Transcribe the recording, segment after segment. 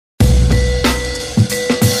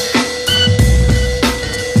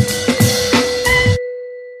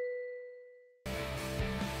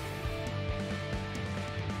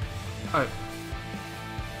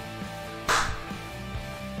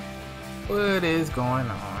What is going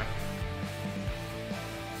on?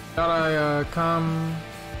 Thought I come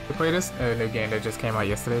to play this new game that just came out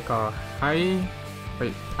yesterday called Hi-Fi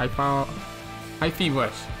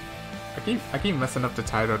Rush. I keep messing up the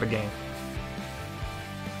title of the game.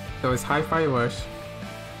 So it's Hi-Fi Rush.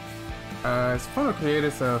 It's from the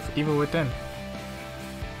creators of Evil Within.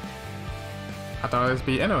 I thought it would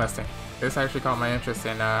be interesting. This actually caught my interest,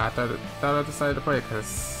 and I thought I decided to play it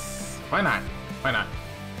because why not? Why not?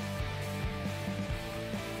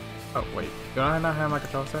 Oh wait, do I not have my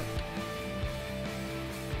control set?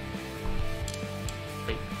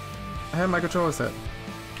 Wait, I have my controller set.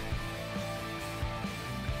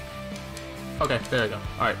 Okay, there we go.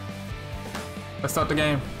 All right, let's start the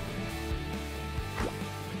game.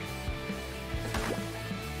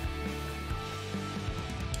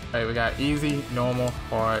 Alright, we got easy, normal,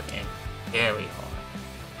 hard, and very hard.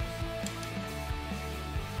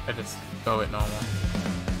 I just go with normal.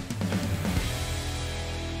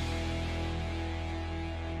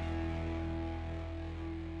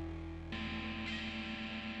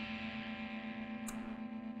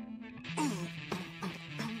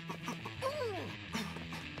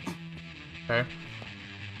 Okay.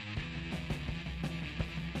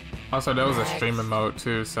 Also, there was a streaming mode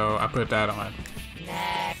too, so I put that on.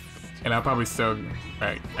 And I'll probably still,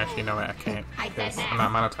 right, actually no, I can't, because I'm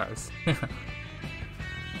not monetized.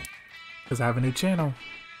 Because I have a new channel.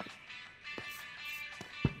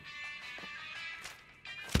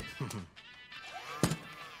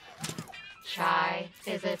 Chai,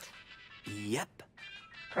 is it? Yep.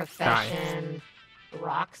 Profession,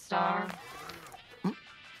 rock star?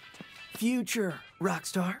 Future rock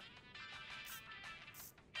star.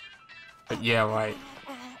 But yeah, right.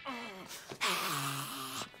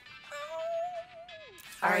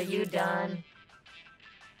 Are you done?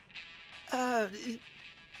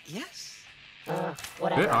 Yes.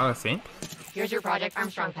 Whatever. Is it out of sync? Here's your Project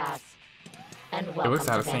Armstrong pass. And looks welcome out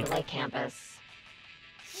to of sync. Vandalay campus.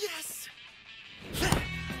 Yes.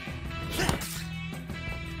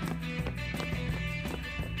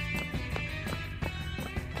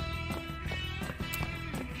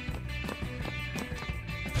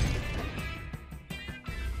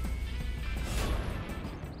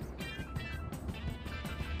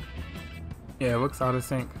 Yeah, it looks out of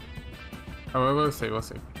sync. Oh, we'll see, we'll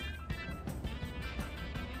see.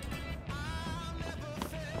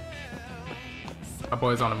 My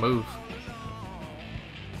boy's on the move.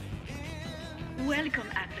 Welcome,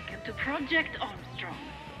 applicant, to Project Armstrong.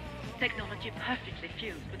 Technology perfectly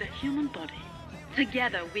fused with the human body.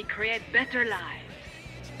 Together, we create better lives.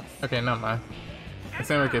 Okay, never mind. It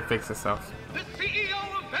seems like it fixed itself. The CEO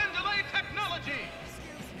of Vandalay Technology,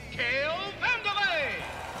 Kale Vandalay!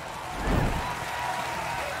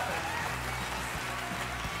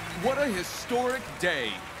 What a historic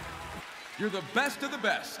day. You're the best of the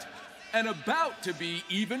best, and about to be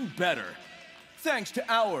even better. Thanks to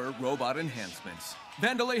our robot enhancements.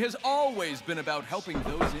 Vandalay has always been about helping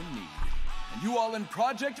those in need. And you all in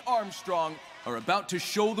Project Armstrong are about to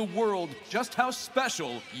show the world just how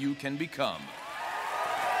special you can become.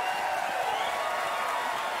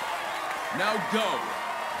 Now go.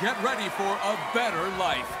 Get ready for a better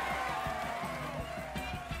life.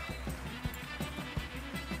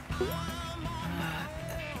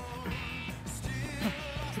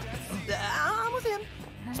 I'm with him.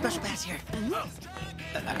 Special pass here.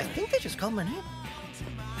 I think they just called my name.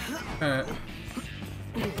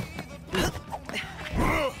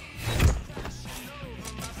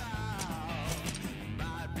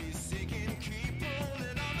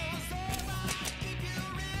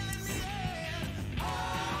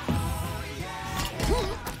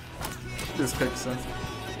 This fixed it.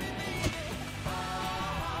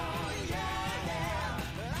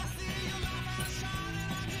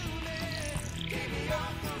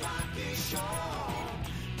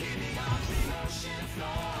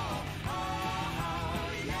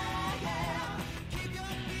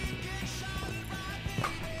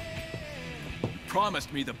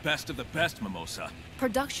 Promised me the best of the best, Mimosa.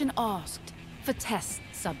 Production asked for test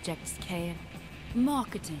subjects, Kale.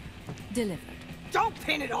 Marketing delivered. Don't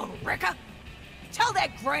pin it on Rekka! Tell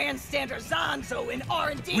that grandstander Zanzo in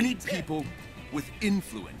R&D. We need people with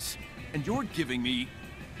influence, and you're giving me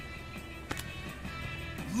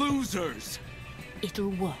losers. It'll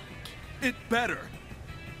work. It better.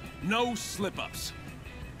 No slip-ups.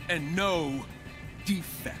 And no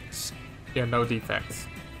defects. Yeah, no defects.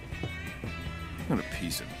 What a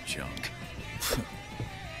piece of junk.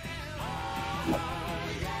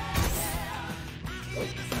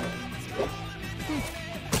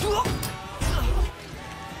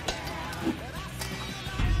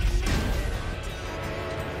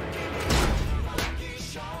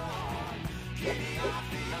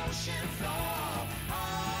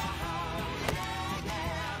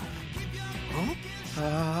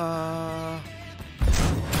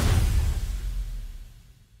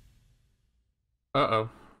 Uh-oh.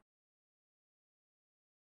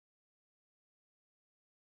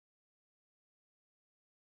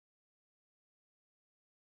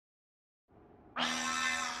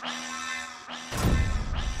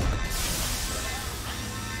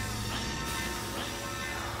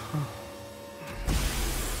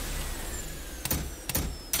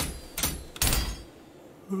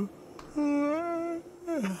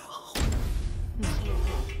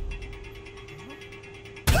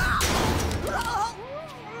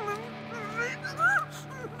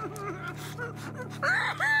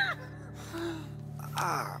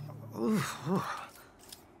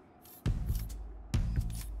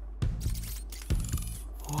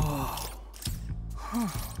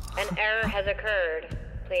 An error has occurred.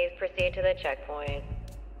 Please proceed to the checkpoint.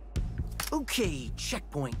 Okay,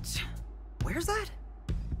 checkpoint. Where's that?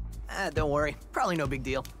 Don't worry. Probably no big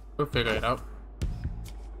deal. We'll figure it out.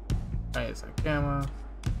 Alright, it's a camera.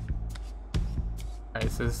 Alright,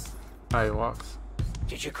 this is how it walks.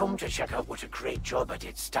 Did you come to check out what a great job I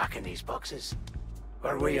did stacking these boxes?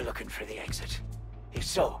 Or were you looking for the exit? If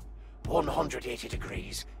so, 180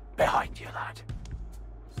 degrees behind you, lad.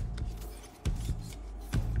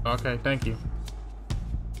 Okay, thank you.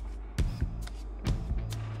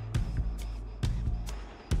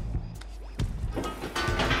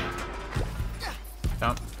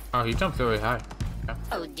 Jump. Oh, he jumped really high. Yeah.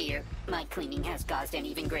 Oh dear, my cleaning has caused an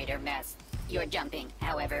even greater mess. Your jumping,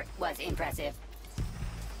 however, was impressive.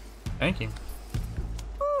 Thank you.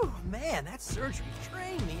 Ooh, man, that surgery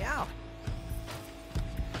trained me out.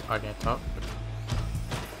 I can't talk.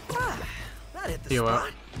 Ah, that hit the Heal up.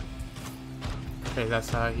 spot. Okay, that's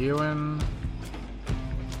healing.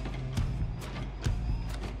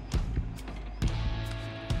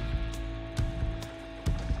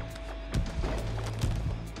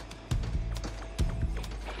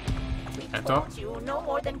 And talk. You no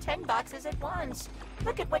more than 10 boxes at once.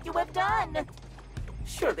 Look at what you have done.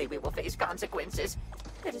 Surely we will face consequences.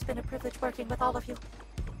 It has been a privilege working with all of you.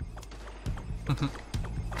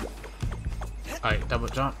 Alright, double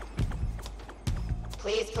jump.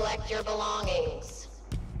 Please collect your belongings.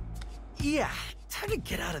 Yeah, time to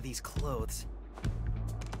get out of these clothes.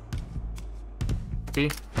 B.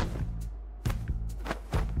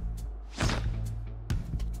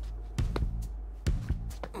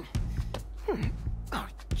 Oh,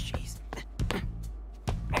 jeez.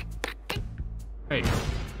 Hey.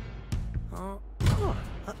 Wow.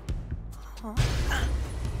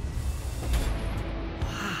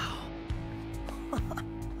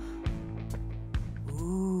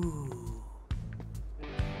 Ooh.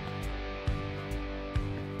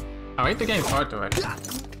 I like the game's hard to win.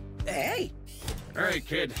 Hey. All right,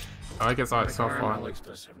 kid. I like it's hard so far. Alex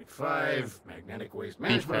plus 75, magnetic waste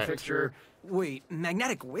management Defect. fixture, Wait,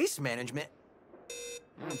 magnetic waste management?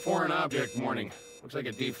 foreign object warning. Looks like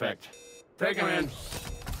a defect. Take him in.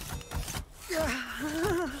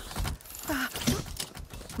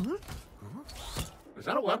 Is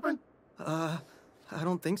that a weapon? I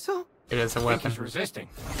don't think so. It is a I think weapon. he's resisting.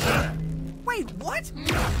 Wait, what?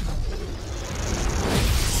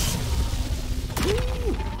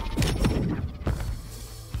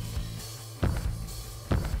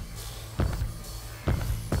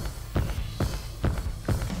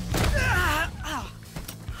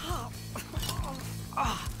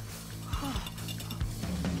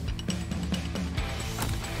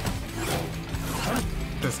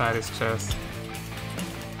 Inside his chest.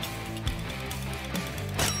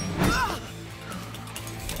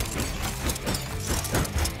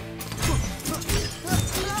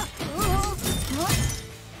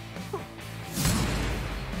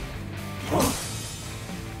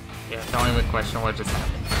 Yeah, don't even question what just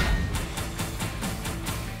happened.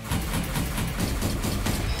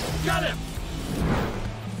 Got him!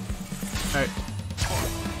 Hey.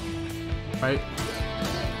 Right.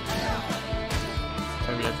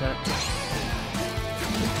 Heavy attack.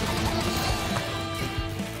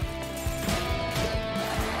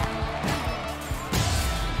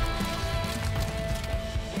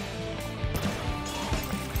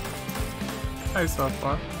 Nice so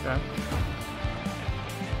far, yeah.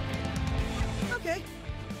 Okay.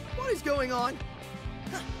 What is going on?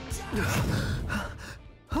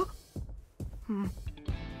 Huh?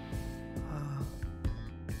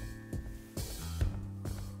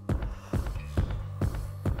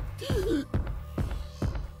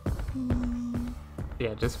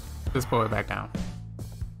 Yeah, just pull it back down.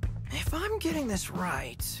 If I'm getting this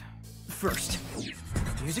right... First,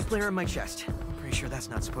 music player in my chest. I'm pretty sure that's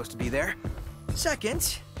not supposed to be there.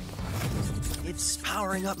 Second, it's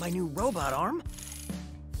powering up my new robot arm.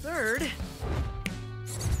 Third,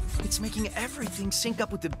 it's making everything sync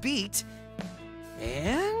up with the beat.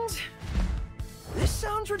 And this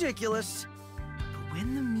sounds ridiculous, but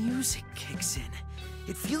when the music kicks in,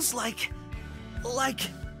 it feels like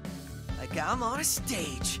I'm on a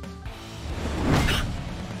stage.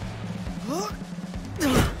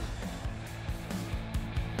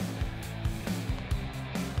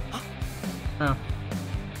 Oh.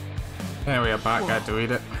 Anyway, a bot got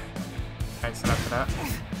deleted. Thanks enough for that.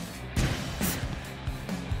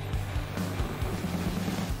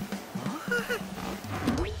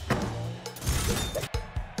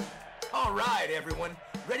 All right, everyone.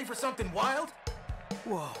 Ready for something wild?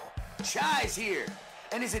 Whoa. Chai's here,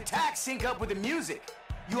 and his attacks sync up with the music.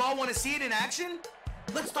 You all want to see it in action?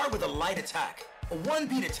 Let's start with a light attack. A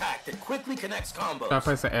one-beat attack that quickly connects combos. Start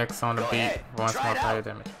pressing X on the Go beat ahead, once try more it fire out.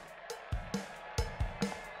 damage.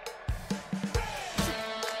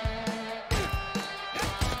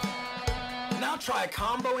 Now try a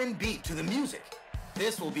combo and beat to the music.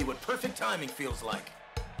 This will be what perfect timing feels like.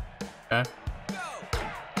 Okay.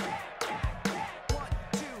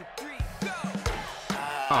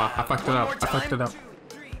 Oh, I fucked it up. I fucked it up.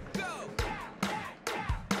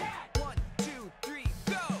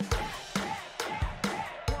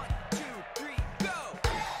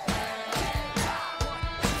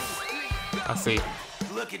 I see.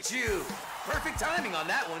 Look at you. Perfect timing on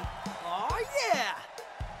that one. Oh yeah!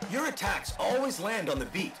 Your attacks always land on the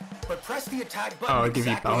beat, but press the attack button Oh, it gives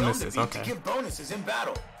you exactly on the bonuses, beat okay. to give bonuses in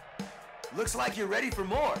battle. Looks like you're ready for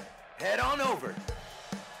more. Head on over.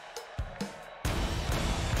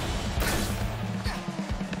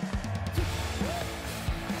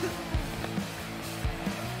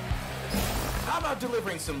 How about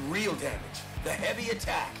delivering some real damage? The heavy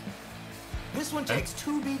attack. This one takes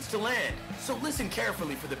 2 beats to land, so listen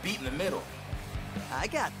carefully for the beat in the middle. I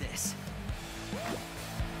got this.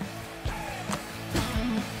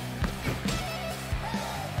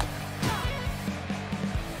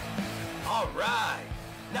 All right.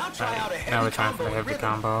 Now try out a heavy Now it's time for combo the in heavy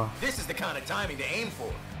rhythm. combo. This is the kind of timing to aim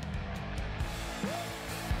for.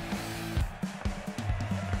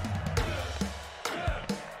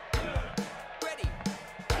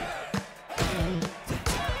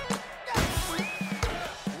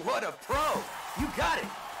 What a pro! You got it!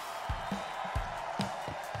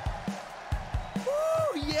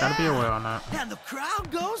 Ooh, yeah! Gotta be aware on that. And the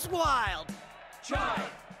crowd goes wild. Chai!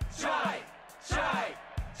 Chai! Chai!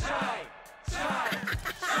 Chai! Chai!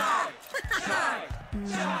 Chai! Chai!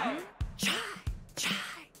 Chai! Chai, chai,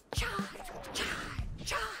 chai, chai,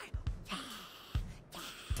 chai.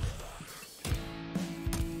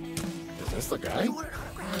 Is this the guy? You want an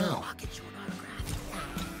autograph? No. I'll get you an autograph.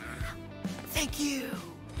 Thank you.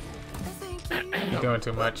 Thank you. You're doing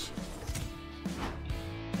too much.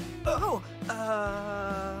 Oh,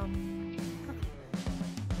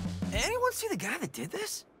 anyone see the guy that did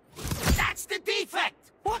this? That's the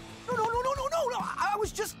defect! What? No, I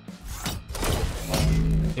was just...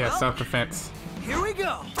 Yeah, Well- self-defense. Here we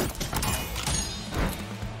go.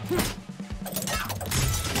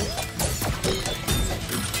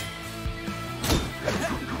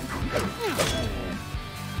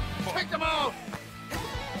 Pick them out!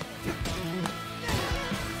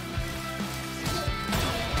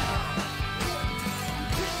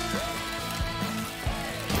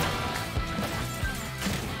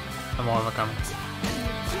 I'm overcoming.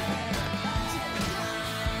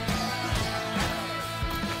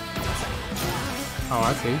 Oh,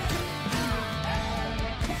 I see.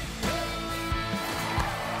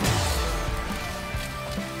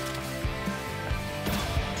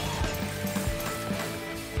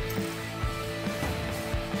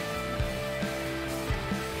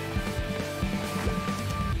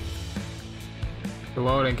 The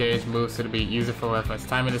load engage moves to the beat. Use it for reference.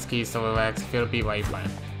 Timing is key, so relax. Feel the beat while you playing.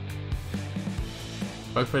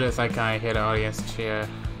 Look for this icon. Hit the audience cheer.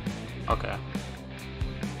 Okay.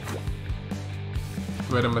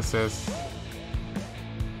 Rhythm assist.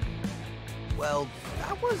 Well,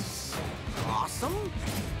 that was awesome.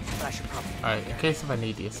 But I should probably... Alright, in case if I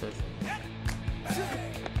need the assist.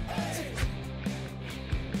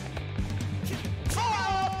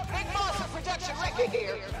 Hello, Big Monster Production Record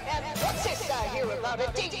here. And what's this I hear about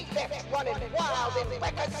a defect running wild in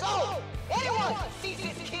Record Zone? Anyone sees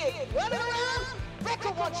this kid running around?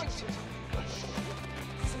 Record wants you to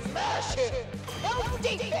smash him. No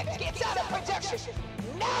defect gets out of production.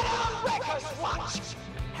 Not on Record's watch.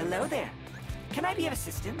 Hello there. Can I be of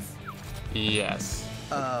assistance? Yes.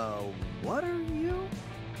 What are you?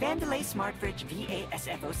 Vandalay Smartfridge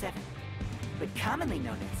VASF07, but commonly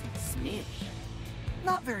known as Smidge.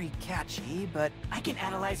 Not very catchy, but... I can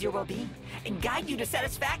analyze your well-being and guide you to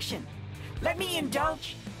satisfaction. Let me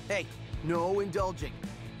indulge. Hey, no indulging.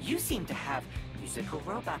 You seem to have musical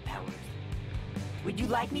robot powers. Would you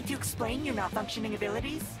like me to explain your malfunctioning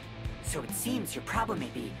abilities? So it seems your problem may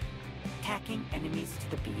be attacking enemies to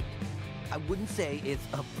the beat. I wouldn't say it's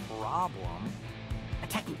a problem.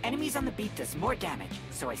 Attacking enemies on the beat does more damage,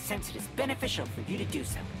 so I sense it is beneficial for you to do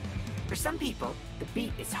so. For some people, the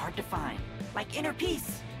beat is hard to find, like inner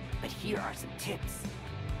peace. But here are some tips.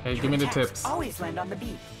 Hey, Your give me the attacks tips. always land on the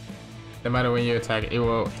beat. No matter when you attack, it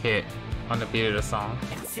will hit on the beat of the song.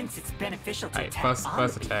 And since it's beneficial to Alright, attack first on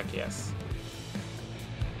the beat, attack, yes.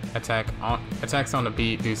 Attacks on the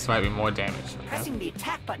beat do slightly more damage. Okay? pressing the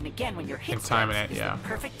attack button again when your hit And timing starts it, is yeah. the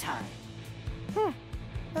perfect time.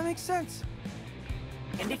 That makes sense.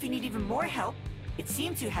 And if you need even more help, it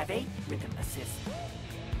seems you have a rhythm assist.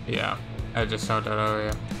 Yeah, I just showed that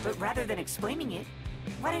earlier. But rather than explaining it,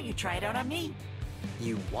 why don't you try it out on me?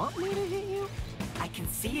 You want me to hit you? I can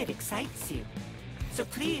see it excites you. So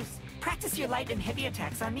please, practice your light and heavy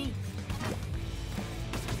attacks on me.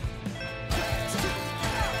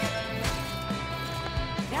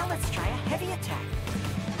 Now let's try a heavy attack.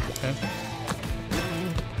 Okay.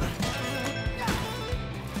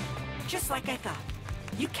 Just like I thought.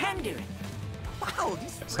 You can do it. Wow,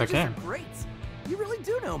 these Yes, I bridges can. are great. You really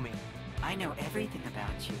do know me. I know everything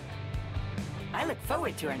about you. I look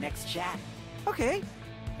forward to our next chat. Okay,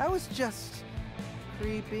 that was just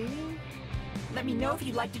creepy. Let me know if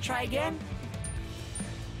you'd like to try again.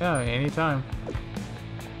 Yeah, anytime.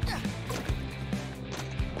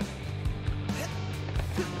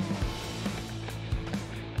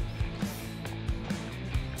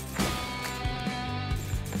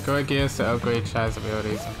 Go at gears to upgrade Chad's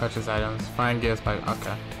abilities and purchase items. Find gears by...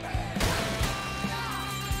 okay.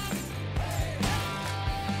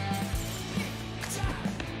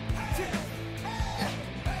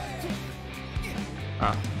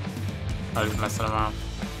 Oh. I was just messing around.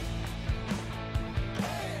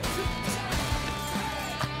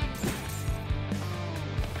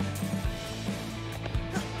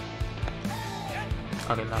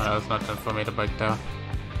 Okay, no, that was nothing for me to break down.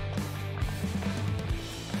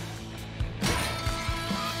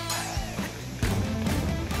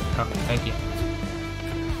 Oh, thank you.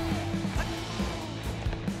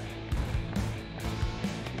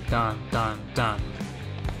 Done, done, done.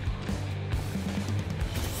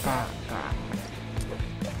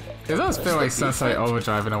 It does feel like Sunset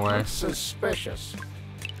Overdrive in a way. Suspicious.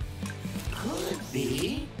 Could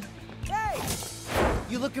be. Hey!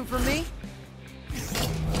 You looking for me?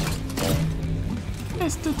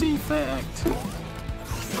 It's the defect.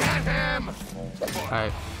 Get him!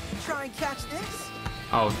 Alright. Try and catch this?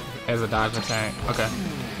 Oh, as a dodge attack. Okay.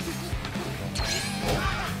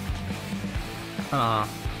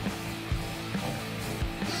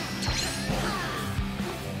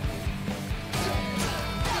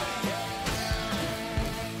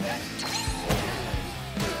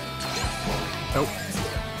 Nope.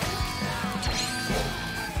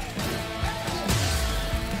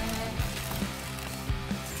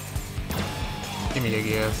 Give me your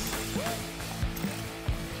gears.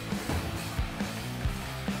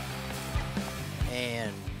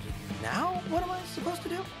 And now, what am I supposed to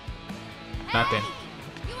do? Nothing.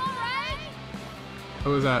 You alright? Who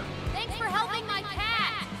was that? Thanks for helping my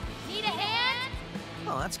cat. Need a hand?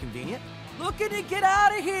 Oh, that's convenient. Looking to get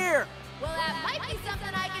out of here! Well, that might be something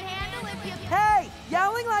I can handle if you... Hey!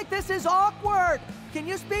 Yelling like this is awkward! Can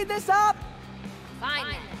you speed this up? Fine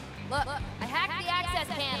then. Look, I hacked the access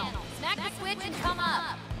panel. Smack the switch and come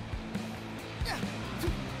up.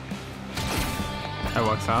 That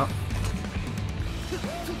works out.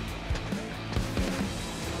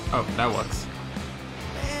 Oh, that works.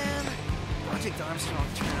 Man, Project Armstrong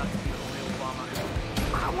turned out to be a real bummer.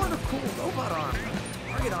 I want a cool robot arm,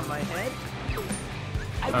 a target on my head.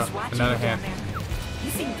 I was watching another you down hand. there.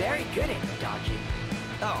 You seem very good at dodging.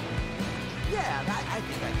 Oh, yeah, I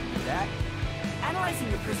think I can do that. Analyzing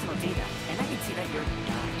your personal data, and I can see that your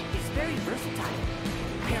dodge is very versatile.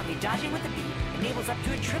 Apparently, dodging with a beat enables up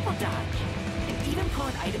to a triple dodge, and even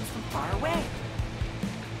pulling items from far away.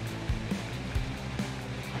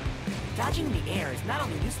 Dodging in the air is not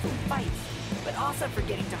only useful in fights, but also for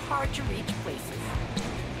getting to hard-to-reach places.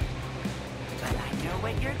 But I know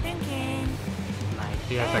what you're thinking.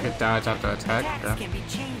 You have like a dodge after attack? Attacks Yeah. can be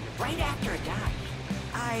chained right after a dodge.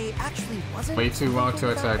 I actually wasn't... Way too long to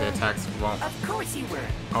thinking about attack, the that. attacks won't. Of course you were.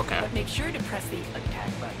 Okay. But make sure to press the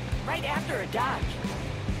attack button right after a dodge.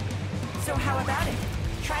 So how about it?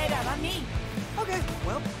 Try it out on me. Okay,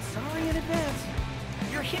 well, sorry in advance.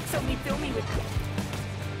 Your hits only fill me with...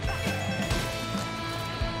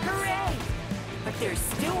 Hooray! But there's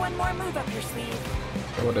still one more move up your sleeve.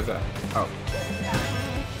 What is that? Oh,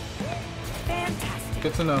 Fantastic.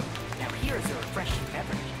 good to know. Now here beer is a refreshing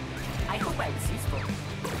beverage. I hope I was useful.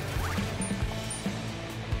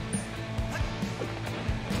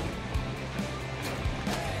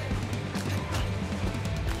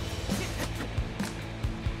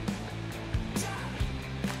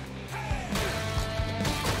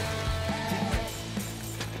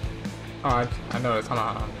 Oh, I noticed. Hold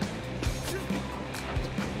on.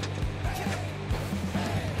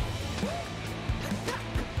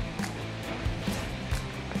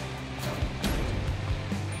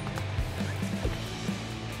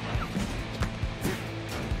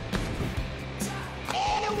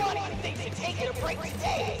 Anyone who thinks of taking a break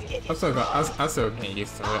today, get I'm still getting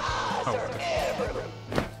used to it. Oh,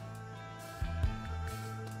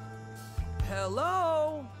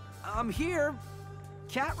 Hello? I'm here.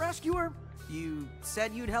 Cat rescuer? You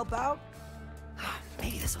said you'd help out?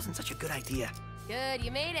 Maybe this wasn't such a good idea. Good,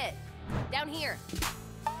 you made it. Down here.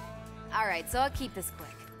 Alright, so I'll keep this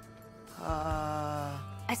quick.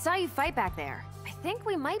 I saw you fight back there. I think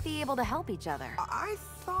we might be able to help each other. I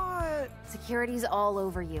thought... Security's all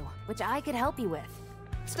over you, which I could help you with.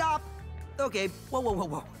 Stop! Okay,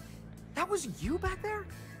 whoa. That was you back there?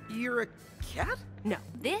 You're a cat? No,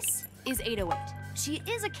 this is 808. She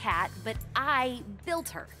is a cat, but I built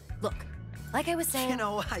her. Look, like I was saying... You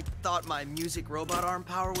know, I thought my music robot arm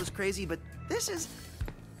power was crazy, but this is...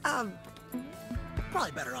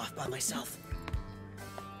 probably better off by myself.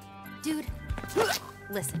 Dude,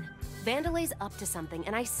 listen. Vandelay's up to something,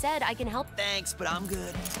 and I said I can help... Thanks, but I'm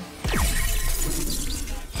good.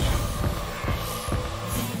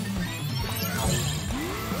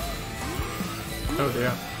 oh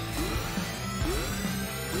dear.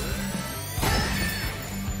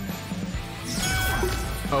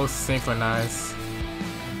 Oh, synchronize.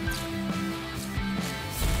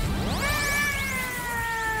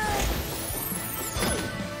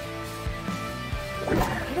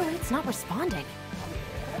 It's not responding.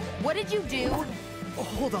 What did you do? Oh,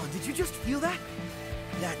 hold on, did you just feel that?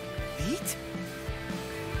 That beat?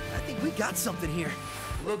 I think we got something here.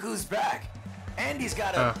 Look who's back. Andy's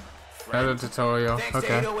got a... Another tutorial. Thanks to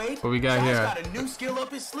Okay. 808, What we got John's here? got a new skill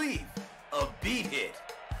up his sleeve. A beat hit.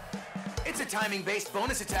 It's a timing-based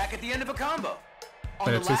bonus attack at the end of a combo. On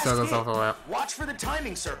And the the two last circles hit, overlap. watch for the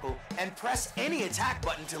timing circle and press any attack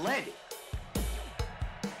button to land it.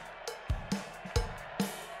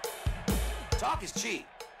 Talk is cheap.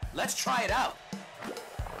 Let's try it out.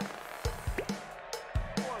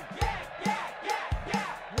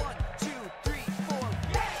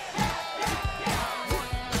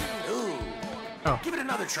 Oh. Give it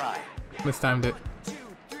another try. Mistimed it.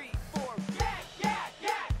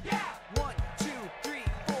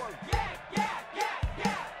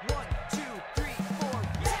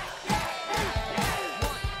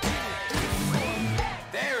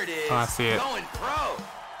 There it is. Oh, I see it. Going pro.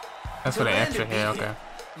 That's To for the land extra a hair, beat okay.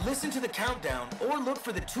 hit, listen to the countdown or look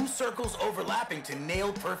for the two circles overlapping to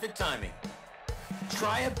nail perfect timing.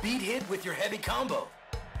 Try a beat hit with your heavy combo.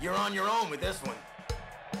 You're on your own with this one.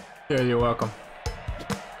 Yeah, you're welcome.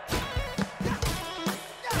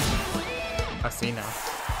 I see now.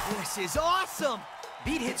 This is awesome!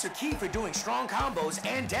 Beat hits are key for doing strong combos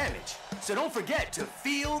and damage. So don't forget to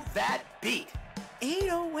feel that beat.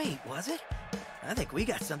 808, was it? I think we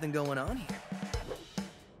got something going on here.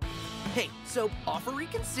 Hey, so offer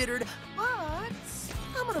reconsidered, but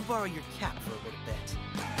I'm gonna borrow your cat for a little bit.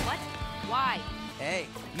 What? Why? Hey,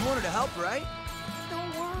 you wanted to help, right?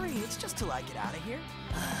 Don't worry, it's just till I get out of here.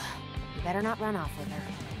 You better not run off with her.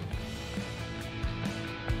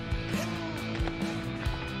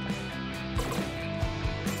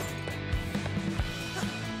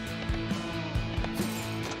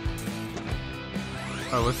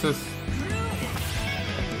 Oh, what's this?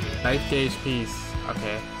 Life gauge piece.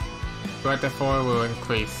 Okay. Right before will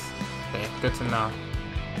increase. Okay, good to know.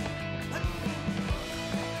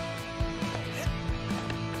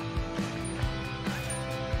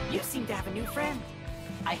 You seem to have a new friend.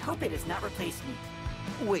 I hope it has not replaced me.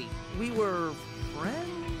 Wait, we were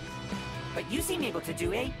friends? But you seem able to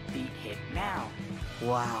do a beat hit now.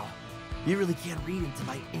 Wow. You really can read into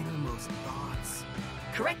my innermost thoughts.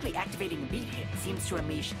 Correctly activating a beat hit seems to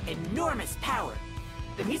unleash enormous power.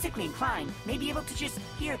 The musically inclined may be able to just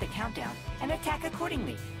hear the countdown and attack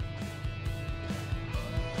accordingly.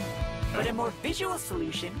 But a more visual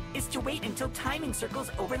solution is to wait until timing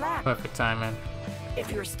circles overlap. Perfect timing.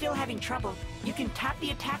 If you're still having trouble, you can tap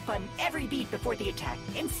the attack button every beat before the attack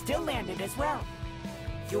and still land it as well.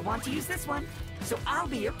 You'll want to use this one, so I'll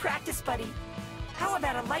be your practice buddy. How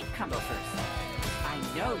about a light combo first? I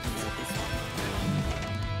know you know this one.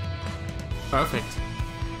 Perfect.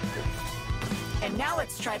 And now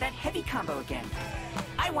let's try that heavy combo again.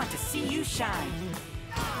 I want to see you shine.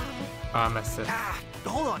 Oh, I missed it.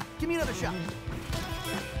 Hold on. Give me another shot.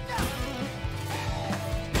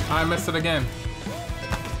 I missed it again.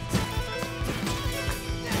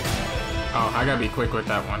 Oh, I gotta be quick with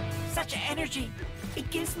that one. Such energy. It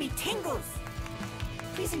gives me tingles.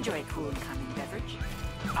 Please enjoy a cool and calming beverage.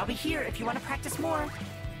 I'll be here if you want to practice more.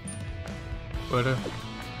 Water.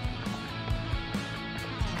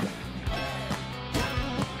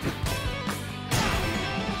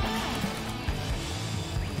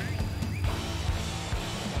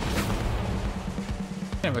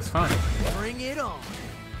 It was fun. Bring it on.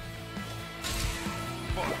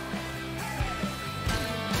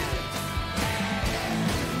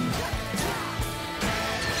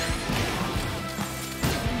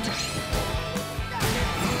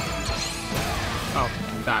 Oh,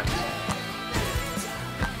 die.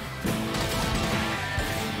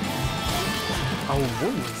 Oh,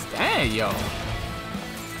 what was that, yo?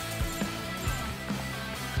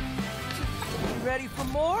 You ready for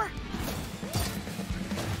more?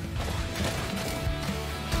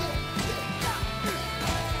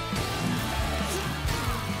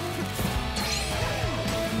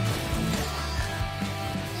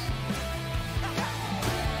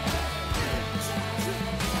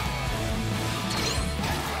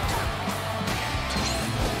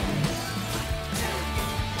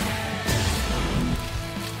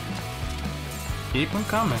 Keep them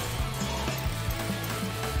coming.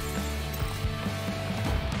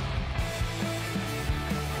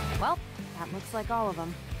 Well, that looks like all of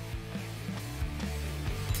them.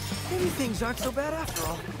 Maybe things aren't so bad after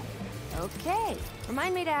all. Okay.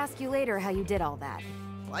 Remind me to ask you later how you did all that.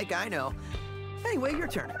 Like I know. Anyway, your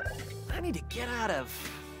turn. I need to get out of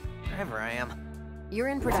wherever I am. You're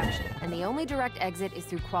in production, and the only direct exit is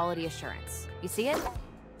through quality assurance. You see it?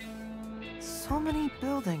 So many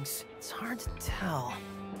buildings. It's hard to tell.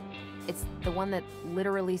 It's the one that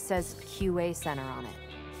literally says QA Center on it.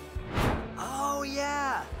 Oh,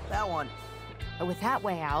 yeah. That one. With that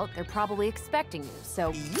way out, they're probably expecting you,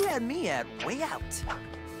 so... You had me at way out.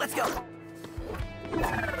 Let's go.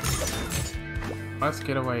 Let's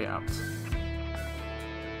get a way out.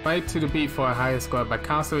 Fight to the beat for a higher score by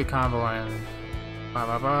constantly comboing. Blah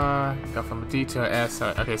blah blah. Go from D to S.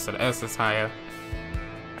 Okay, so the S is higher.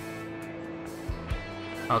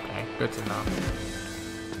 Okay, good to know.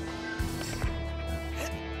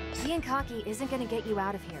 Being cocky isn't gonna get you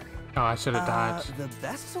out of here. Oh, I should have dodged. The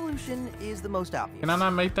best solution is the most obvious. Can I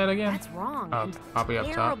not make that again? That's wrong. Oh, and I'll be up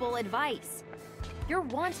top. Terrible advice. You're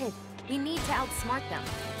wanted. We need to outsmart them.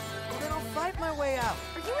 Then I'll fight my way out.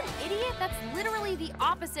 Are you an idiot? That's literally the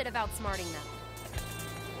opposite of outsmarting them.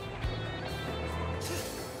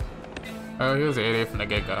 Oh, he was an idiot from the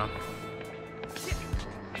get-go.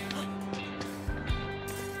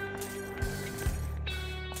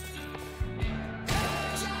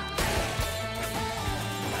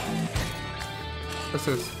 What's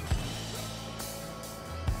this?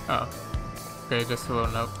 Oh. Okay, just a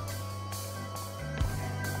little note.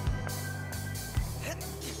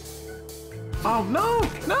 Oh, no!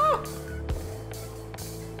 No!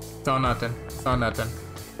 Saw nothing. Saw nothing.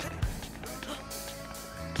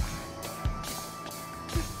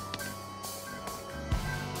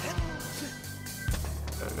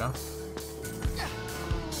 There we go.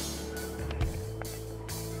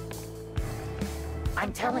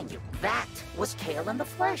 I'm telling you, that was Kale in the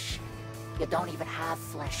flesh. You don't even have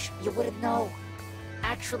flesh. You wouldn't know.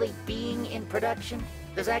 Actually being in production,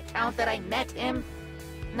 does that count that I met him?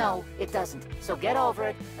 No, it doesn't. So get over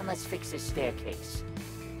it, and let's fix this staircase.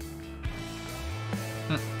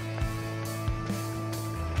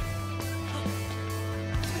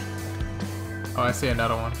 Oh, I see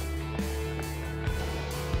another one.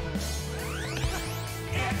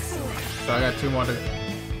 So I got 2 more to...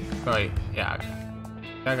 Wait, yeah.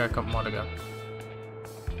 I got a couple more to go.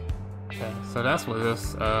 Okay, so that's what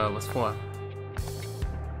this was for.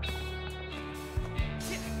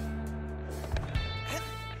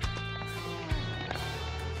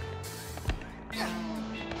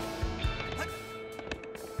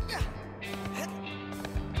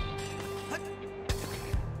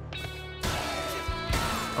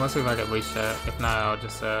 I want to see if I can reach that. If not, I'll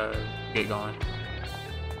just get going.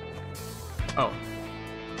 Oh.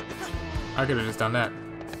 I could have just done that.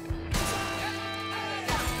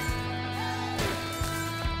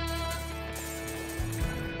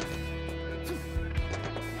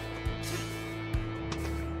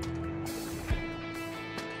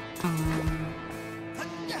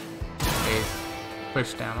 Okay.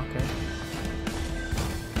 Push down, okay.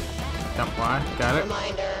 Jump Y, got it.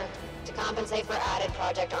 Reminder, to compensate for added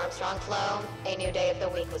Project Armstrong flow, a new day of the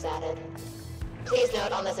week was added. Please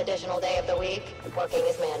note on this additional day of the week, working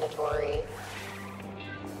is mandatory.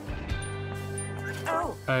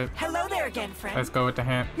 Oh, Hey, hello there again, friend. let's go with the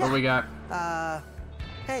hint. What we got?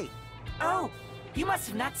 Hey. Oh, you must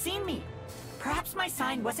have not seen me. Perhaps my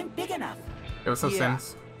sign wasn't big enough. It was some Yeah.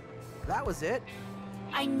 sense. That was it.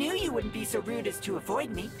 I knew you wouldn't be so rude as to avoid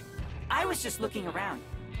me. I was just looking around,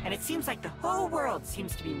 and it seems like the whole world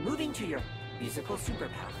seems to be moving to your musical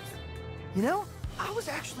superpowers. You know, I was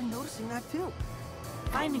actually noticing that too.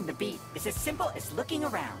 Finding the beat is as simple as looking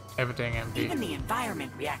around. Everything in beat. Even the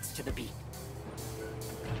environment reacts to the beat.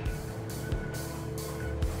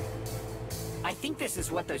 I think this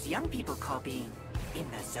is what those young people call being in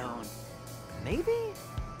the zone. Maybe?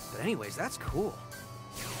 But anyways, that's cool.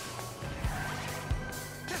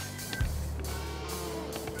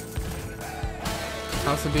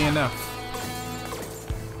 How's the DNF?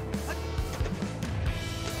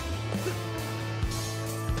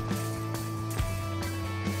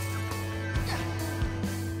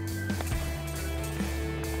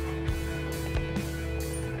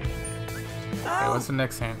 Okay, what's the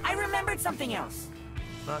next hint? I remembered something else.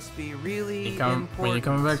 Must be really When you're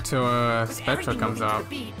coming back to With Spectra everything comes moving to out. the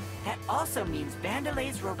beat, that also means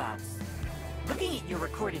Vandelay's robots. Looking at your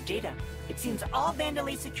recorded data, it seems all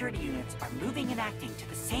Vandelay security units are moving and acting to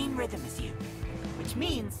the same rhythm as you. Which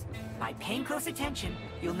means, by paying close attention,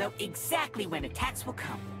 you'll know exactly when attacks will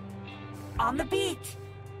come. On the beat!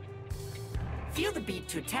 Feel the beat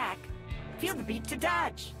to attack, feel the beat to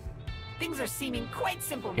dodge. Things are seeming quite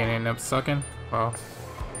simple Gonna now. end up sucking? Well,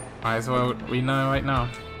 might as well we know right now.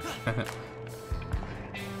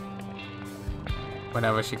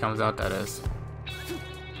 Whenever she comes out, that is.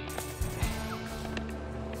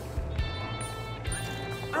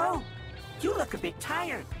 Oh, you look a bit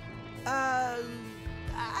tired.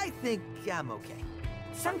 I think I'm okay.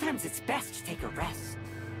 Sometimes it's best to take a rest.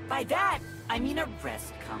 By that, I mean a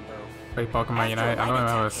rest combo. Wait, Pokemon After Unite? I light don't know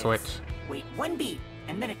how to attack hits, switch. Wait one beat,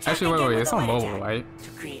 and then attack Actually, again wait, with it's a on light mobile, attack right? to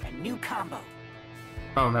create a new combo.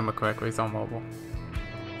 If I remember correctly, it's on mobile.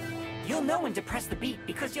 You'll know when to press the beat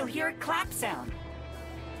because you'll hear a clap sound.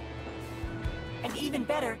 And even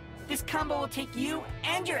better, this combo will take you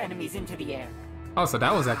and your enemies into the air. Oh, so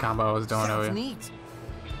that was that combo I was doing Sounds earlier. neat.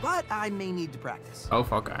 But I may need to practice. Oh,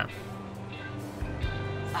 fuck, okay.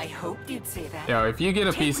 I hoped you'd say that. Yo, if you get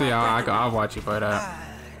a Take PC, my breath I'll watch you play that.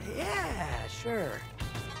 Yeah, sure.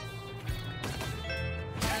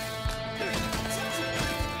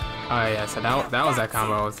 Oh yeah, so that was that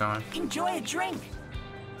combo I was doing. Enjoy a drink.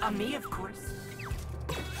 On me, of course.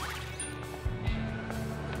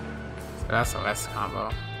 So that's the last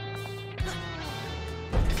combo.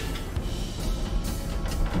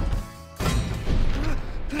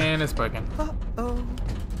 And it's broken. Uh-oh.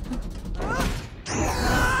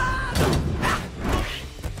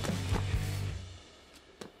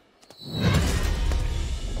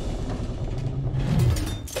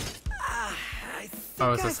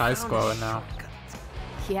 Oh, it's a side scroller now.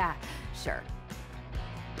 Yeah, sure.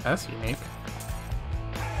 That's unique.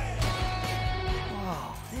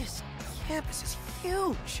 Whoa, this campus is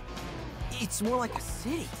huge. It's more like a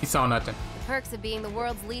city. He saw nothing. The perks of being the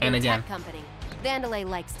world's leading And again. tech company. Vandelay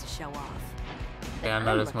likes to show off. Yeah, I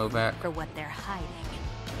know this move back. For what they're hiding.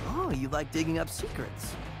 Oh, you like digging up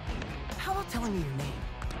secrets. How about telling me your name?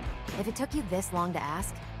 If it took you this long to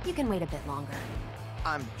ask, you can wait a bit longer.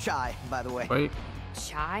 I'm Chai, by the way. Wait.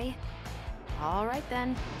 Shy? All right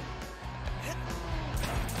then.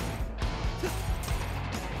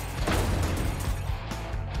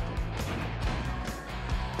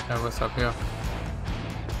 Hey, what's up here?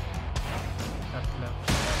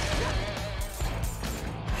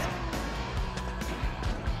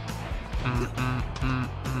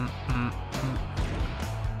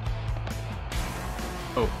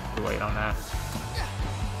 Oh, wait on that.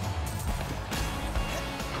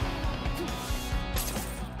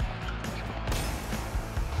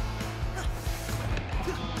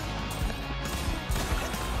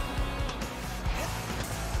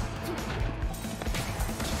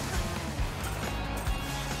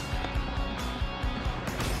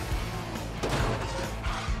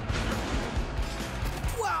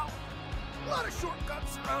 Wow, a lot of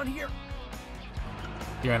shortcuts around here.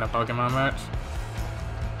 You in a Pokemon match?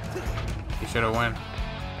 You should have won.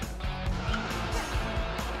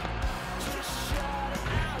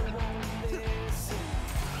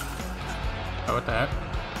 Oh, what the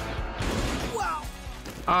heck? Wow.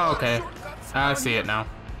 Oh, okay. I see it now.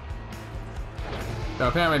 So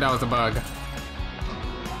apparently that was a bug.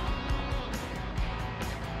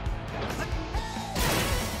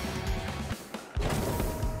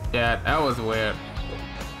 Yeah, that was weird.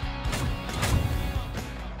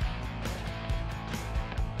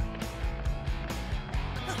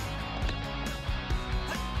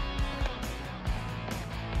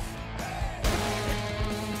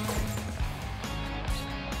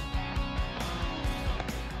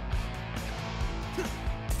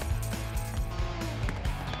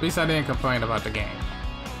 At least I didn't complain about the game.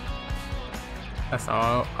 That's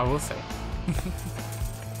all I will say.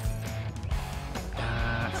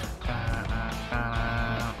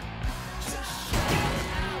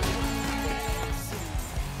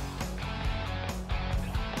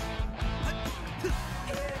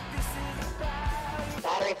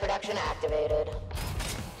 Battery production activated.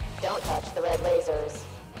 Don't touch the red lasers.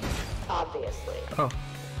 Obviously. Oh,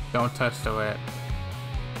 don't touch the red.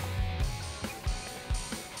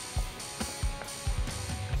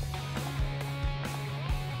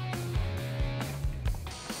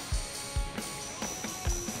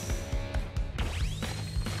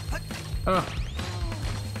 Oh.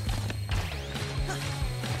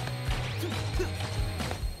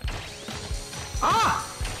 Ah!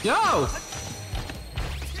 Yo!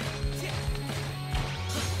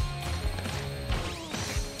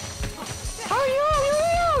 Oh,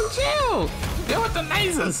 yo, chill! Yo, with the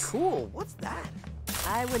lasers! Cool, what's that?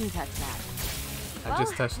 I wouldn't touch that. I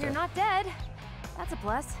just touched you're it. not dead. That's a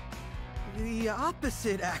plus. The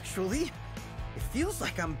opposite, actually. It feels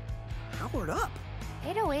like I'm powered up.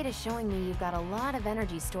 808 is showing me you've got a lot of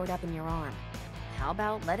energy stored up in your arm. How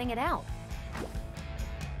about letting it out?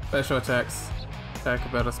 Special attacks. Attack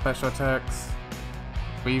about special attacks.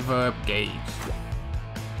 Reverb gauge.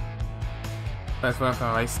 Press weapon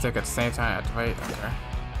and right stick at the same time. Activate. Okay.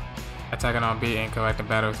 Attacking on beat and collecting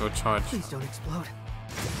batteries will charge. Please don't explode.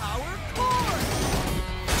 Power core!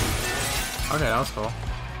 Okay, that was cool.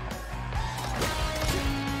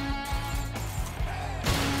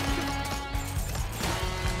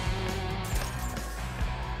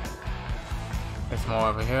 There's more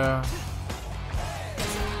over here.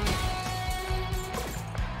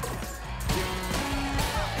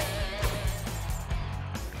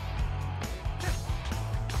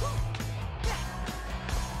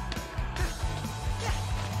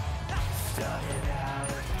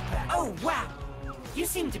 Oh, wow! You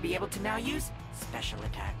seem to be able to now use special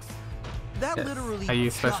attacks. That Yes, literally I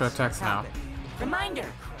use special just attacks now. happened.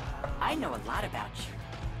 Reminder, I know a lot about you.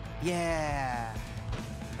 Yeah.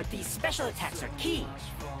 But these special attacks are key.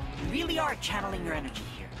 You really are channeling your energy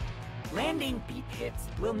here. Landing beep hits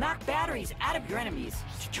will knock batteries out of your enemies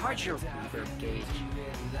to charge your reverb gauge.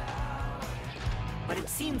 But it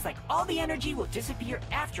seems like all the energy will disappear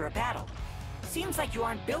after a battle. Seems like you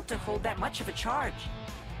aren't built to hold that much of a charge.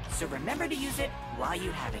 So remember to use it while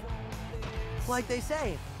you have it. Like they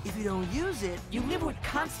say, if you don't use it, you live with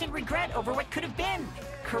constant regret over what could have been,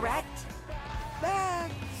 correct?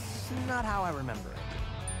 That's not how I remember it.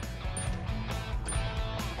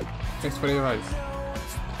 Thanks for the advice.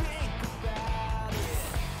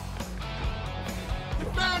 You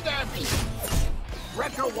found them!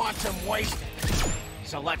 Wrecker wants them wasted.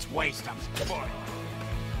 So let's waste them. Come on.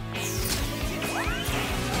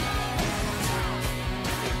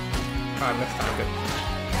 I missed target.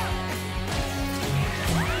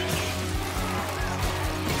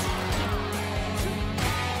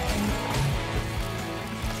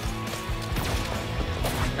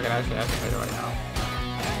 I can actually activate it right now.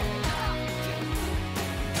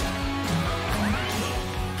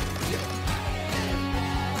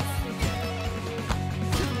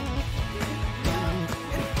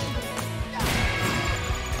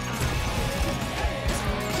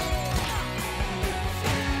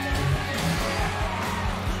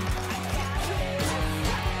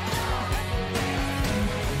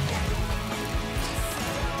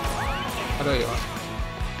 Oh, there you are.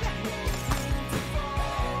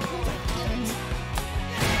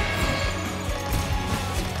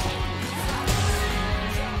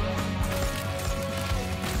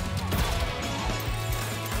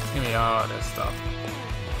 Give me all this stuff.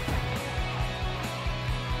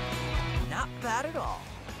 Not bad at all.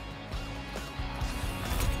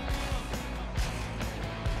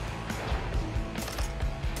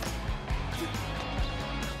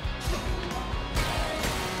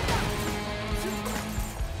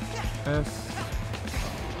 This.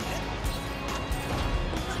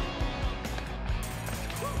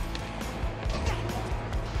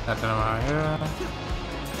 Nothing around here.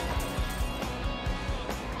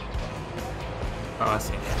 Oh, I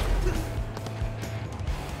see.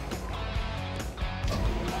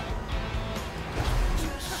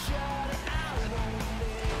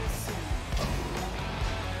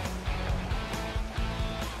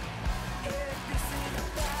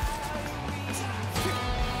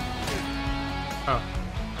 Oh.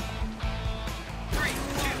 3, 2,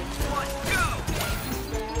 1, go!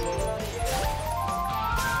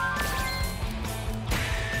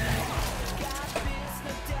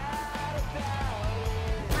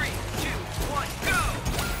 Three,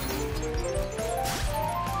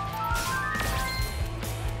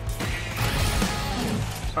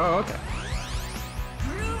 Oh, okay.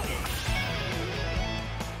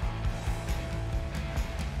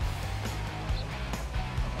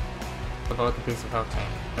 About the piece of health tank.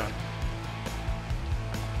 Okay.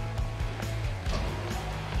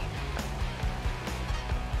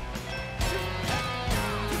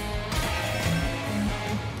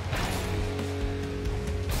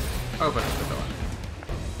 Open up the door.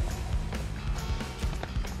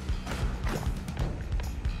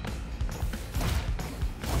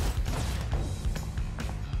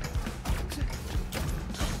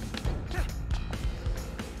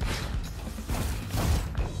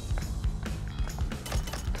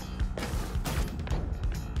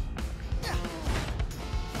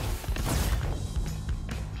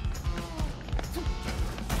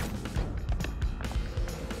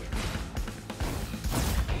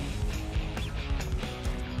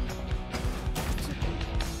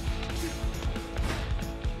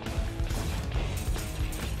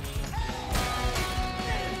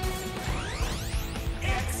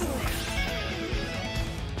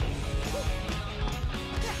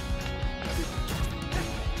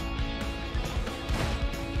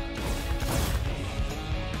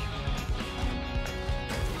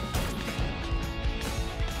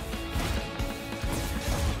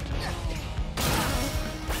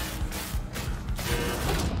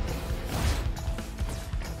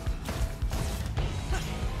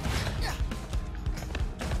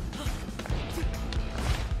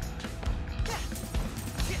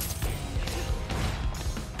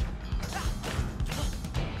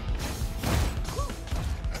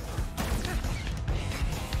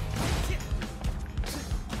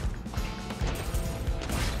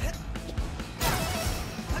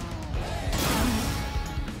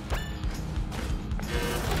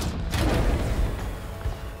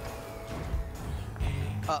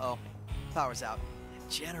 Uh-oh. Power's out.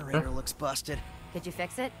 Generator looks busted. Could you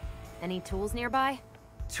fix it? Any tools nearby?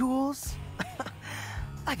 Tools?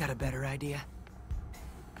 I got a better idea.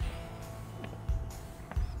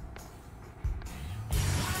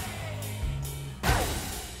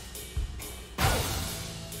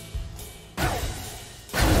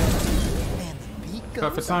 And the beat goes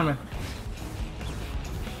Perfect timing.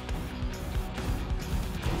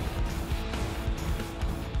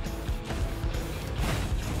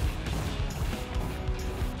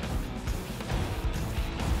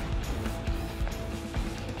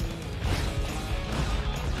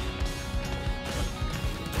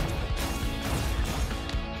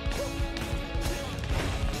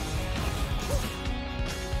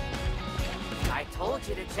 I told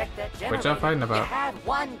you to check that generator. What y'all fighting about? You had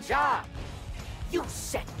one job. You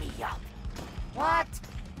set me up. What?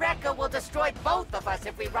 Rekka will destroy both of us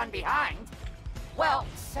if we run behind. Well,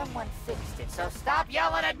 someone fixed it, so stop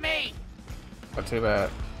yelling at me. Not too bad.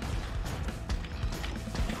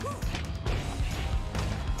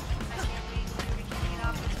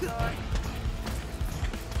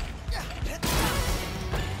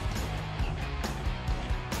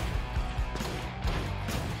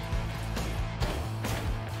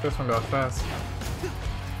 This one goes fast.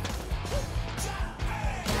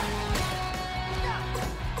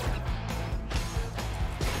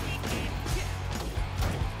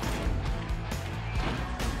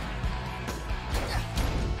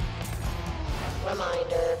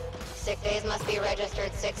 Reminder, sick days must be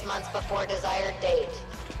registered 6 months before desired date.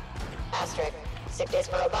 Asterisk, sick days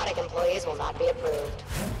for robotic employees will not be approved.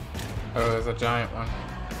 Oh, there's a giant one.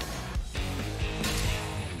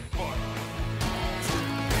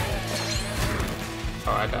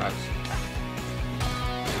 Oh, I dodged.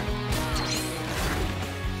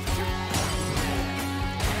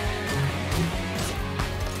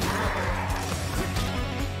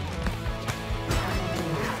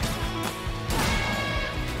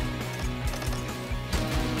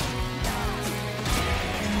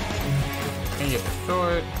 And you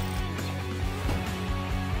destroy it.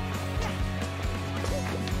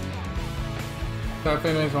 So if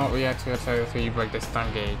enemies won't react to your attack until you break the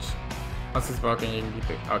stun gauge. Once it's broken, you can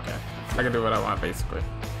keep it. Okay. I can do what I want, basically.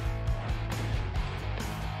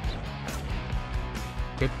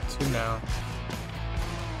 Good to know.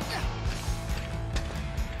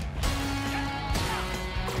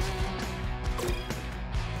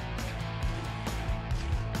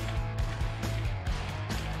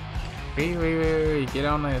 Wait. Get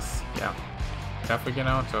on this. Yeah. Definitely get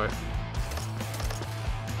onto it.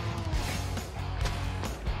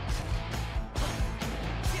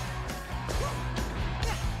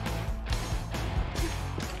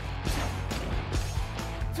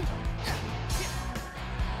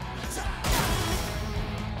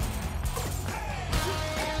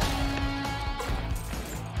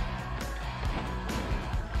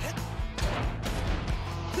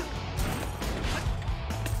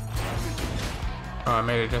 Oh, I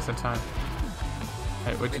made it just in time.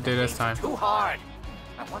 Hey, what'd you do this time? Too hard.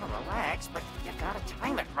 I want to relax, but you gotta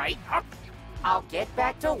time it right. I'll get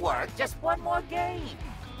back to work. Just one more game.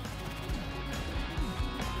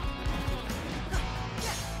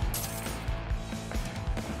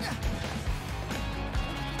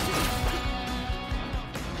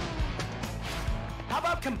 How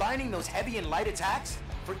about combining those heavy and light attacks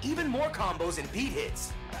for even more combos and beat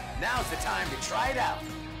hits? Now's the time to try it out.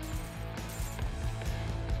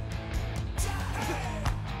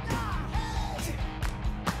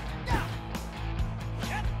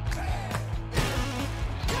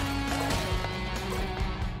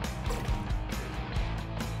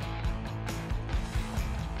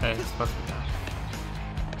 Hey, it's supposed to be down.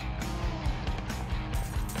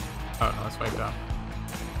 Oh no, it's way down.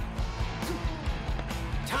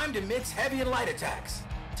 Time to mix heavy and light attacks.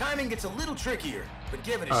 Timing gets a little trickier, but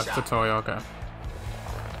give it a Oh, it's shot. tutorial, okay.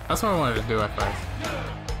 That's what I wanted to do at first.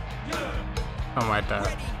 Something like that.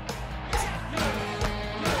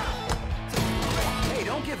 Hey,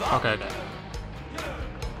 don't give up. Okay, okay.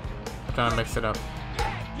 I'm trying to mix it up.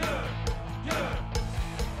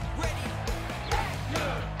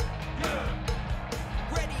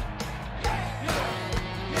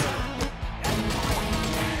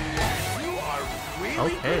 You are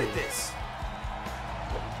really Okay. good at this.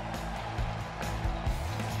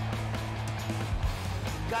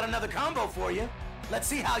 Got another combo for you. Let's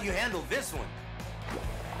see how you handle this one.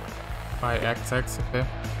 By XX, okay.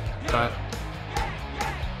 But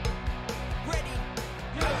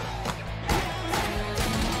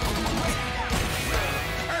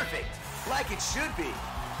Perfect. Like it should be.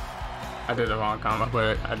 I did the wrong combo,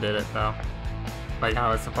 but I did it though. Like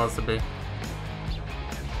how it's supposed to be.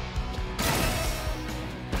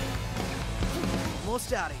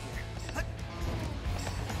 Almost out of here.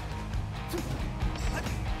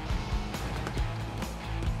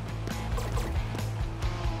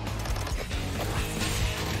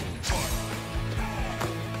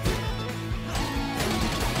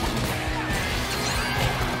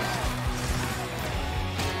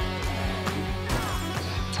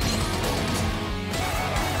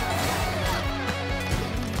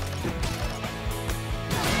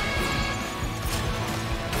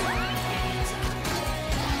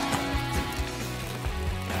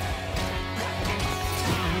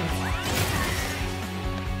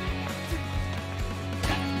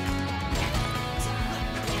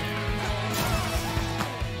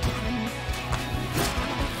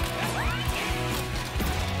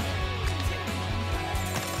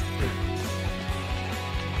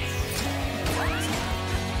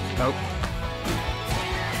 Nope.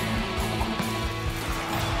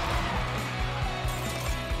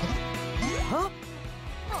 Huh?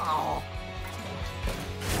 Oh.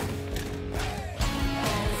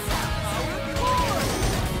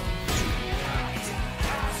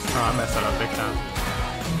 Oh, I messed that up big time.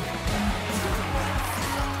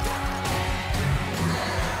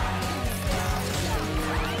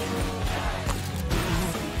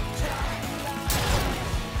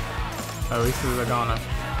 At least it's a goner.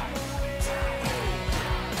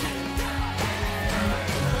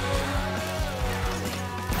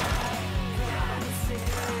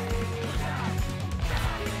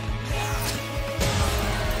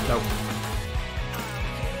 Nope.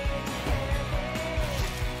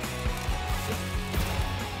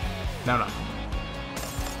 No, no.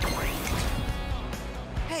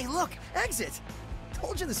 Hey, look! Exit!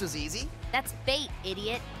 Told you this was easy. That's bait,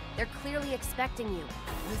 idiot. They're clearly expecting you.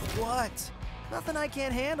 With what? Nothing I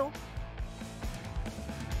can't handle.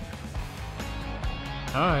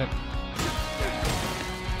 Alright.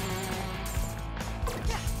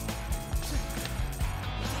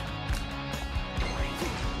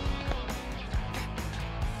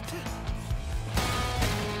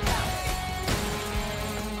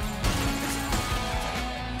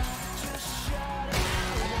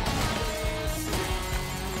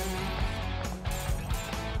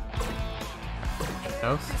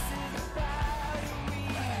 Else?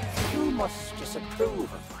 You must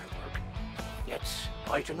disapprove of my work. Yet,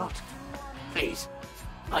 I do not. Please,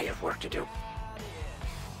 I have work to do.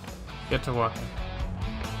 Get to working.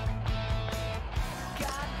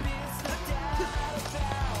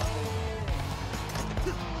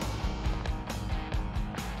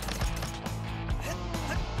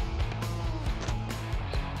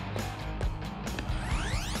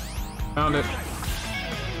 Found it.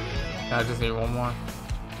 I just need one more.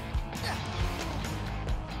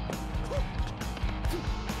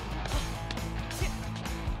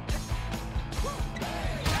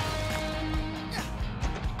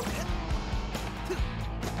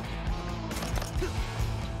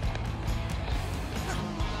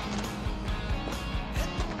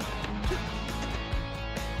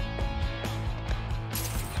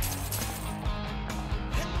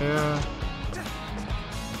 Yeah.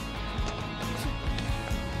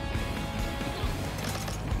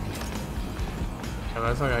 It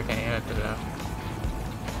looks like I can add it to that.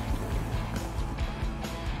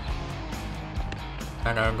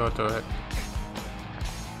 I gotta go to it.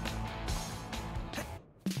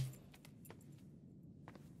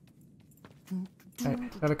 Hey,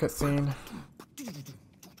 another cutscene.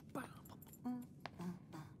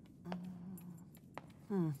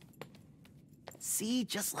 See,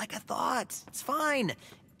 just like I thought. It's fine.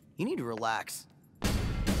 You need to relax.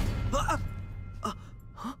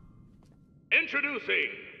 Introducing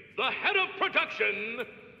the head of production,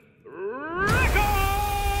 Rekka!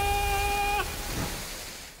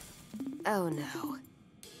 Oh no.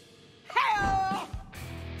 Hell!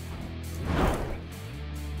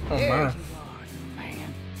 Oh There my. you are,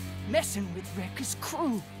 man. Messing with Rekka's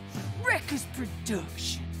crew, Rekka's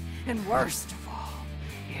production, and worst of all,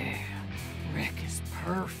 yeah, Rekka's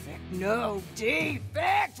perfect, no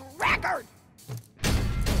defect record.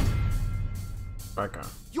 Back on.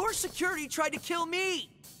 Your security tried to kill me!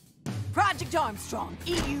 Project Armstrong,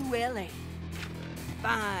 EULA.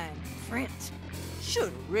 Fine print.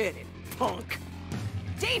 Should've read it, punk.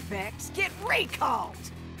 Defects get recalled.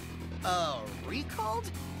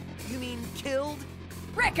 Recalled? You mean killed?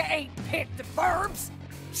 Rekka ain't picked the verbs.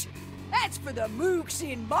 That's for the mooks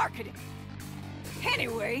in marketing.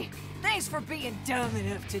 Anyway, thanks for being dumb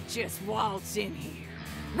enough to just waltz in here.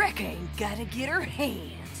 Rekka ain't gotta get her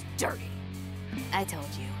hands dirty. I told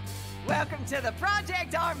you. Welcome to the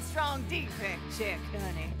Project Armstrong defect check,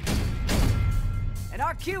 honey. And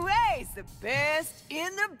our QA's the best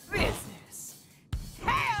in the business.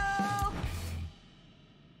 Hell!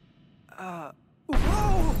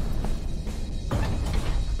 Whoa!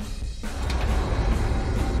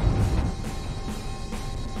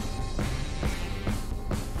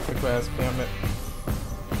 Quick ass payment.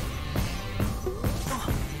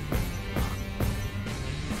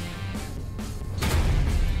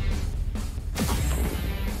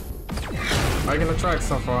 Liking the track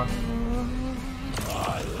so far.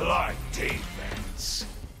 I like defense.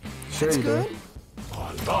 Sure That's you good. do. I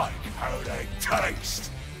like how they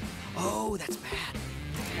taste. Oh, that's bad.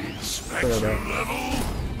 Inspection Fair level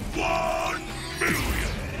 1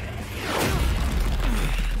 million.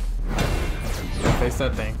 Face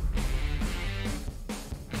that thing.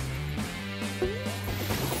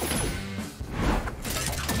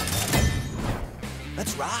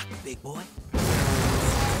 Let's rock, big boy.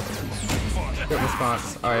 Good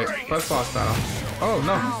response. Alright, first boss battle. Oh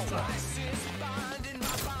no!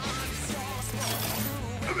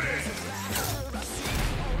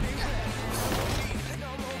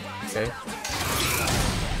 Okay.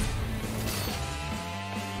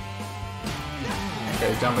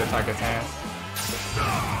 Okay, jump attack his hands.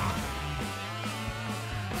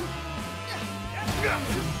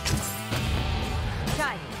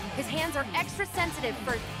 Guy, his hands are extra sensitive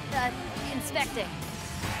for, inspecting.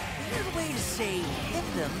 Weird way to say hit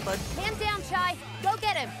them, but Hand down, Chai. Go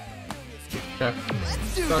get him. Okay.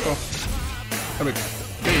 Circle. Let me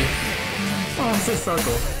B. Oh, it's a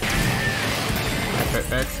circle.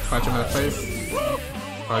 X, punch him in the face.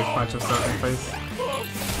 Oh, he's punch himself in the face.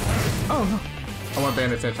 Oh no. I wasn't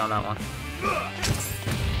paying attention on that one.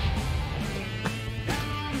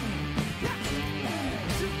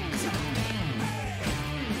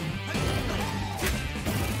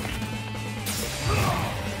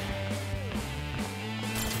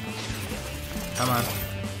 Come on.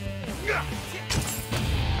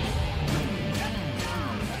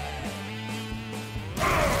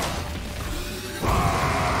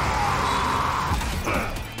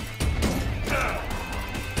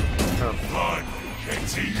 I get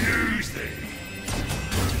to use these.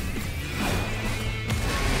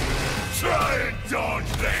 Try and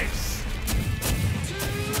dodge this.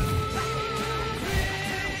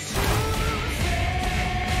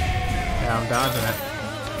 Yeah, I'm dodging it.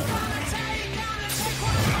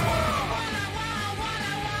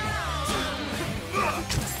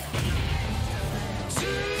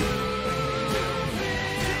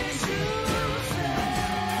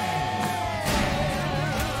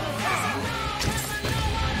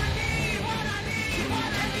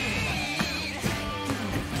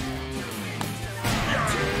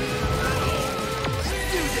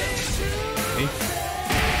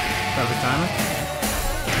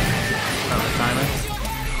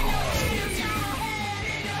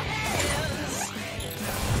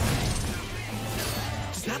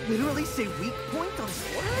 Does that literally say weak point on his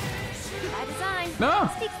forehead? By design. No.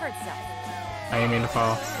 Speaks for itself. I didn't mean to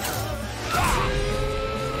fall.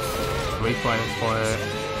 Weak point is for it.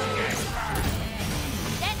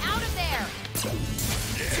 Get out of there!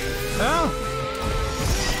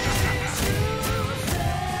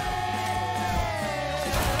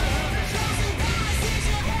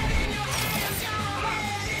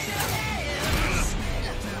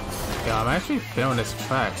 actually feeling this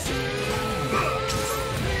track.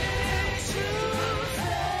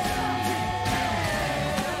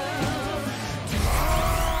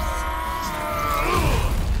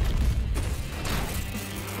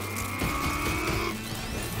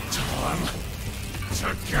 Time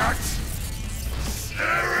to get serious!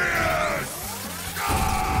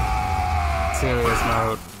 Serious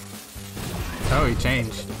mode. Oh, he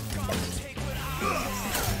changed.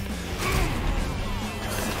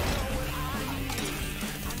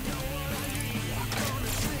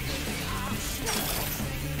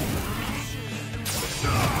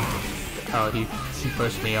 Oh, he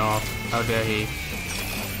pushed me off. How dare he?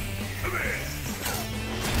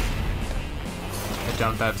 I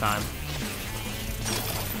jumped that time.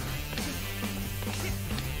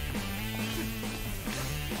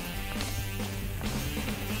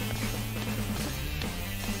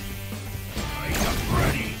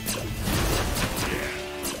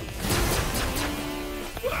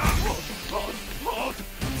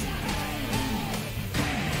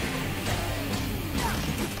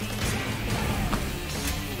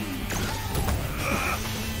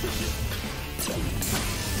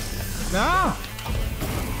 No!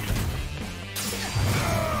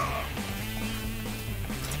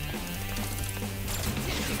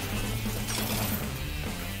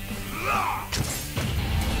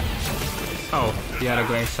 Oh, he had a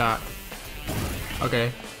great shot.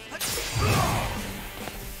 Okay.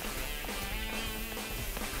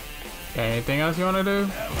 Okay, anything else you want to do?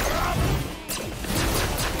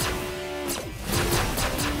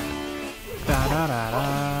 Da da da da.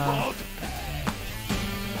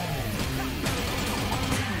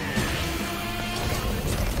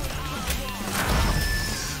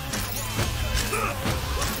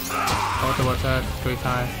 Multiple attack, 3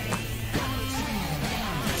 times.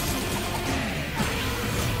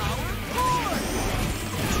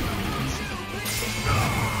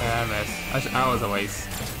 Yeah, I missed. I was a waste.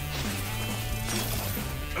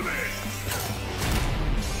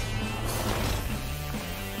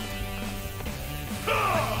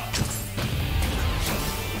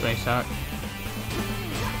 Great shot.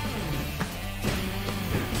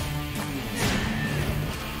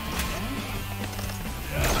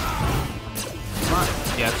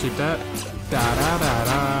 Yeah, shoot that. Da da da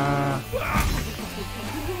da.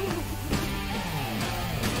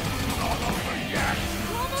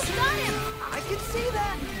 Almost got him! I can see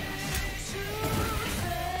that!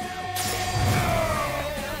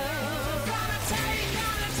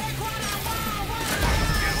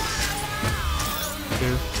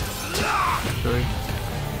 Two. 3.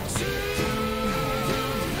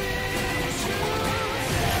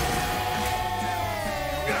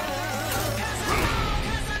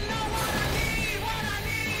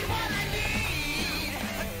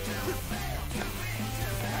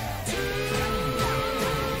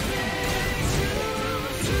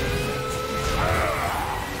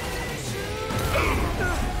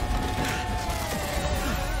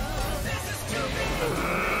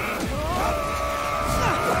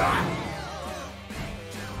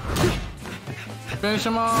 Finish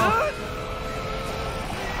him off!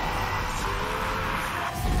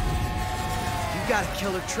 You got a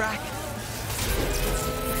killer track.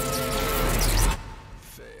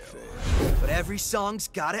 But every song's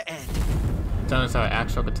gotta end. Done with our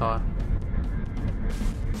actual guitar.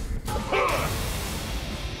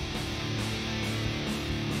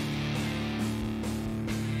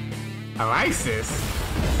 I like this.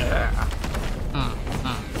 Yeah.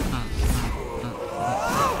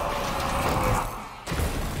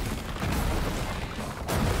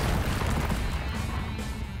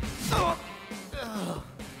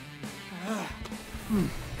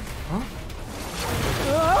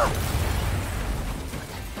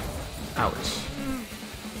 Ouch.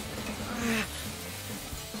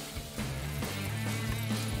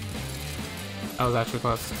 That was actually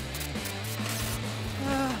close.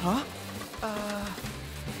 Huh?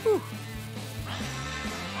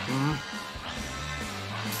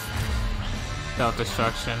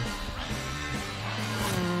 Self-destruction.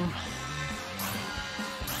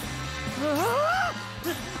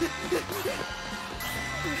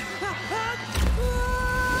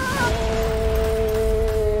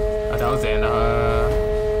 Oh, that was the end.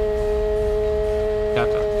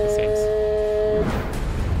 Gotcha, it seems.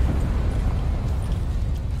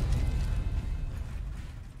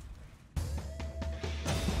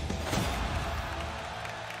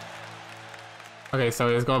 Okay, so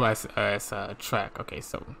let's go by track. Okay,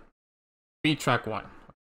 so beat track 1.